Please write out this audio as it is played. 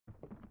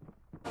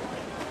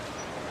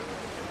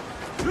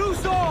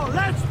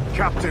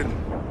Captain,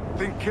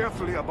 think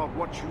carefully about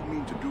what you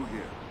mean to do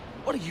here.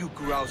 What are you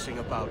grousing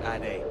about,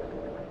 Annie?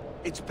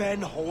 It's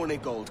Ben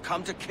Hornigold,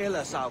 come to kill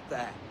us out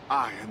there.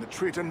 Aye, and the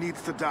traitor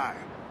needs to die.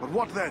 But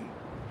what then?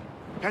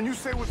 Can you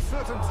say with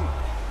certainty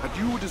that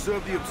you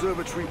deserve the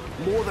observatory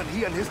more than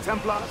he and his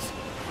Templars?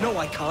 No,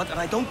 I can't, and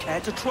I don't care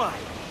to try.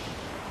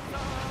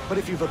 But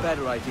if you've a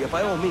better idea,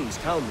 by all means,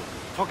 tell me.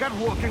 Forget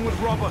working with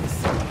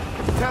robots.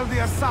 Tell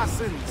the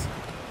assassins.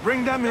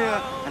 Bring them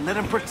here and let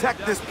them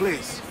protect this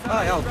place.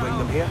 Aye, I'll bring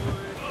them here.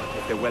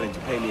 If they're willing to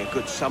pay me a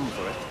good sum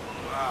for it.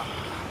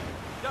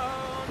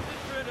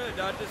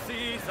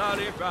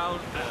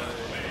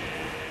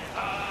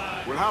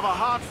 We'll have a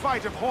hard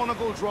fight if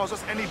Hornigold draws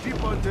us any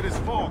deeper into this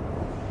fog.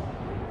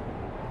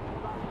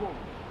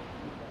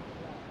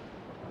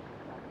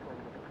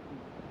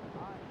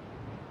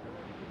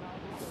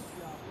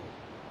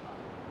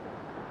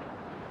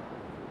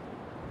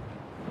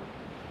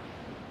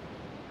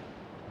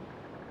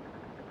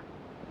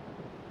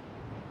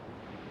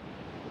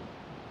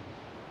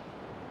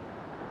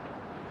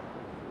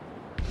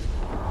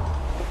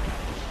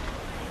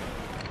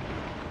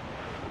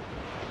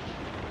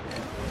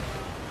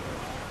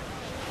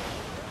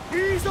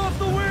 Ease off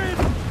the wind!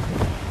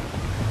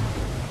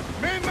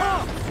 Men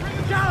up!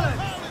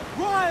 Gallants!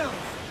 Royals!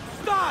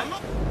 Start!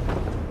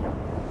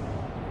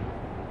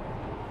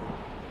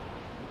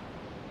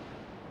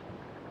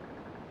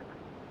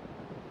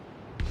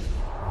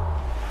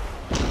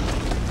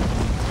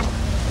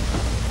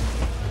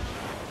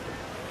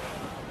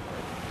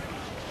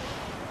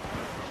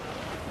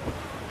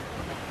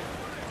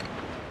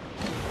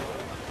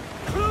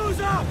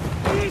 Crews up!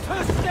 Eat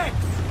her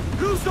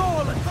sticks! Loose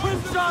all and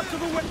trim sharp to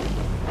the wind!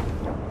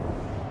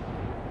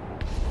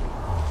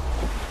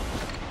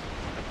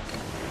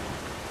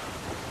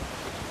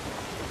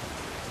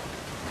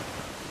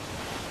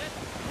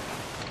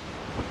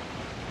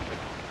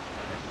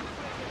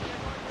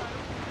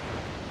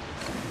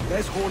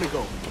 There's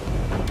Hornigold.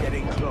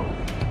 Getting close.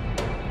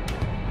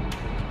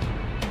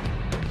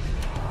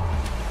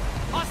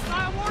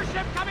 Hostile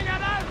warship coming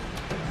at us!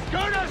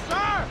 Schooner,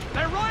 sir!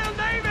 They're Royal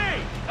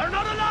Navy! They're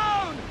not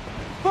alone!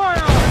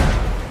 Fire!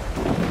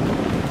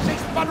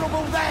 She's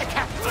vulnerable there,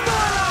 Captain!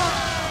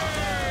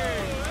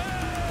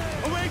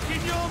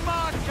 Awaken your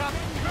mark,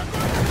 Captain!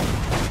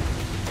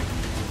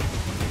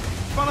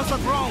 Fellas are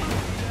grown!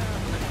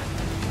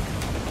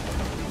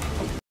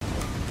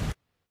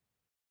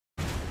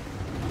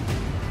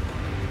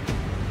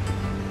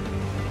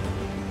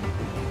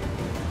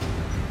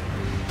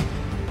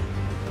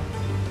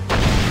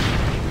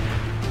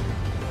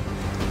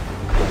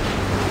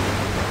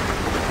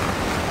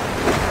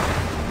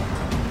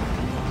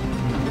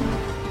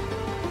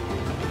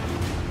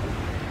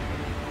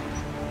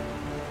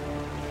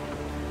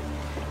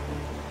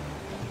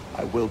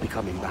 I will be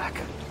coming back.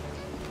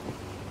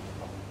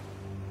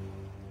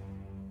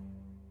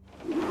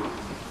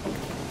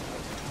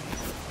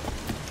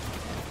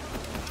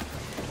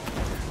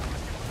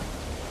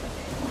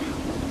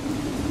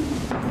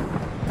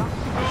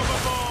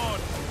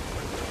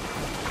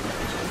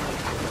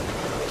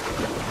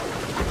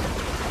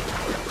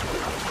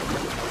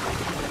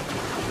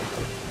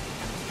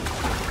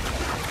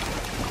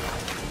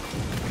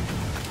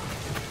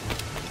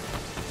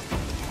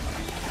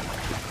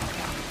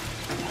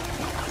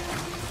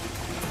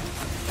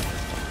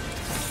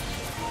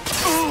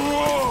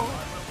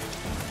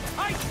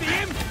 I see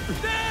him!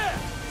 There!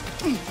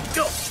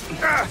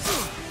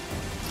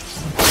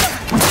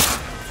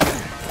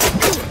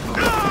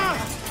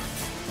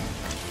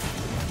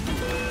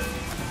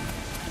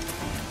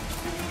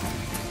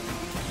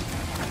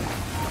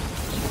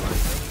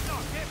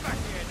 Get back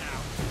here now!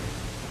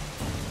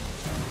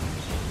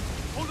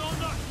 Hold on,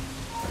 look!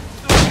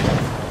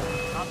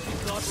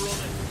 Captain's not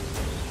running.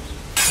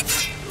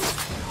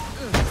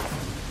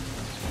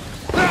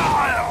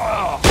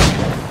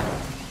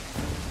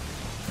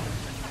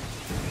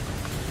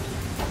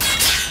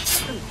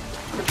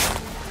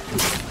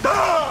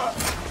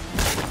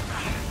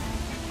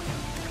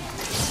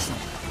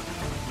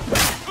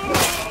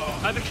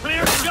 And a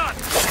clear shot!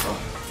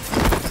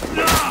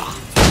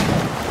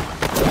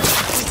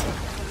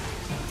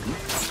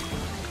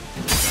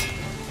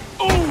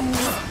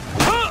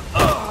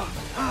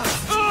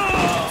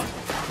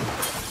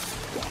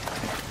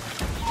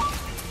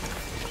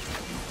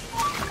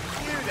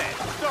 You there,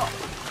 stop!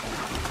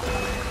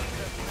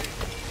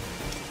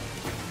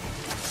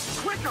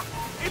 Quicker!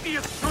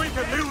 Idiots trying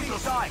to lose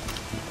us!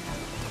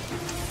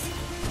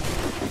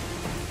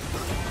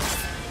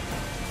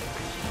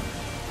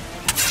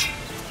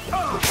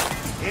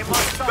 In my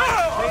sight,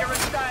 clear and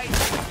stay.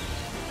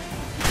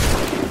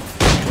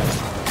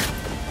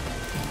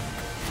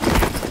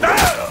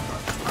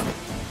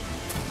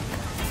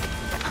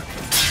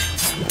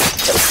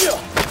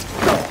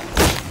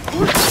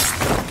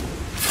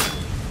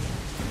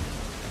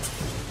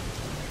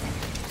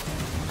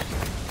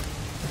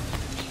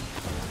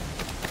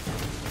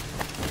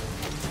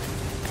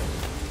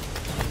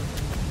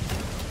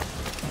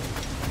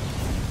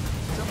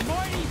 The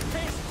mighty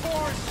piss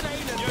poor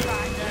sailing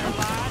back there,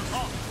 lads.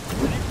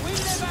 And if we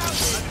live out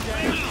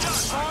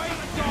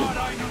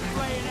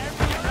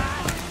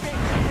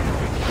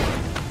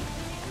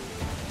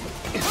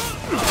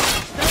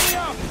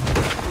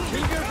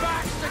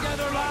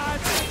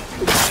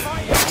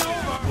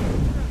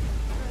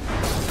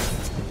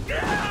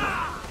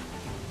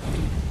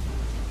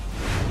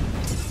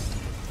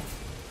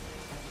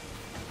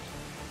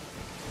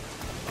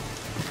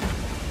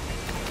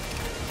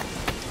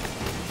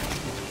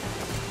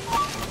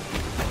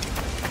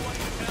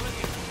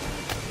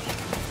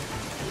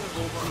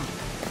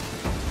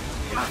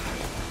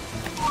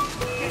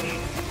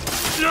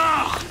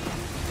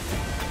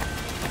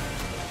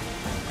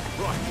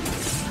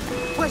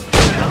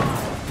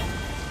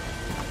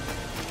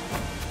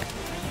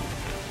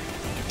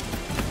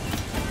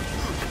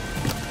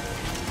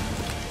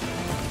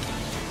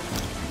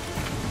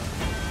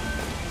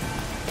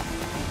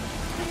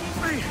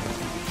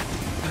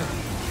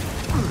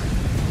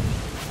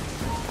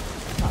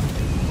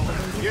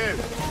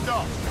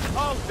Stop!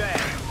 Hold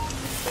there!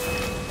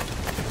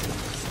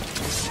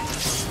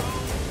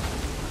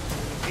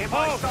 In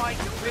my sight,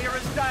 clear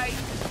as day.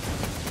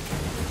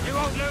 You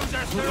won't lose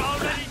us, they're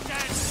already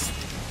dead!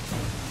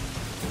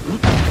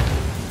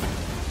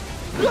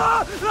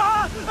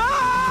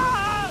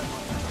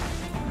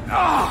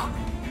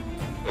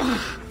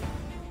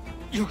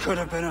 You could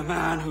have been a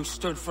man who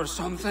stood for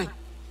something.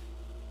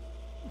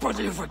 But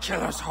you've a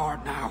killer's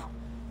heart now.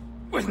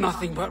 With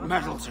nothing but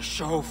metal to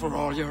show for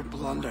all your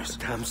blunders.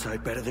 Damn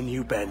sight better than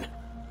you, Ben.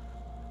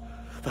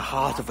 The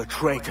heart of a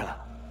traitor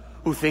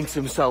who thinks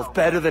himself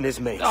better than his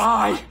mates.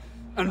 Aye,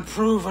 and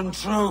proven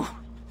true.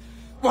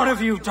 What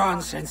have you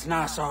done since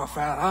Nassau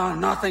fell, huh?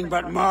 Nothing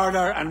but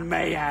murder and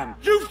mayhem.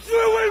 You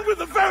threw in with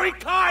the very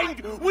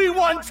kind we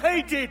once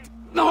hated!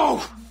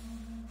 No!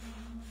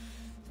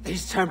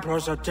 These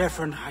Templars are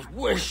different. I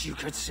wish you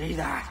could see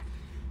that.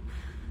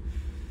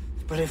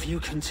 But if you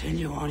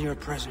continue on your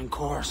present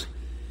course,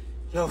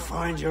 you'll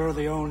find you're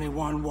the only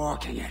one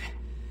walking it.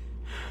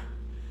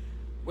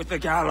 With the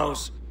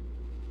gallows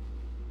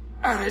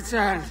at its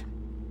end.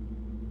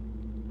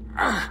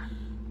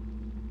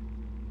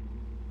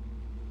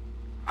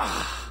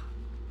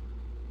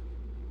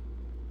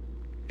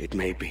 It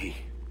may be.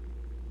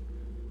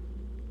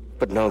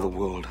 But now the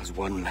world has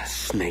one less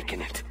snake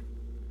in it.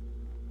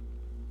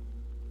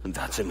 And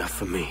that's enough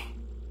for me.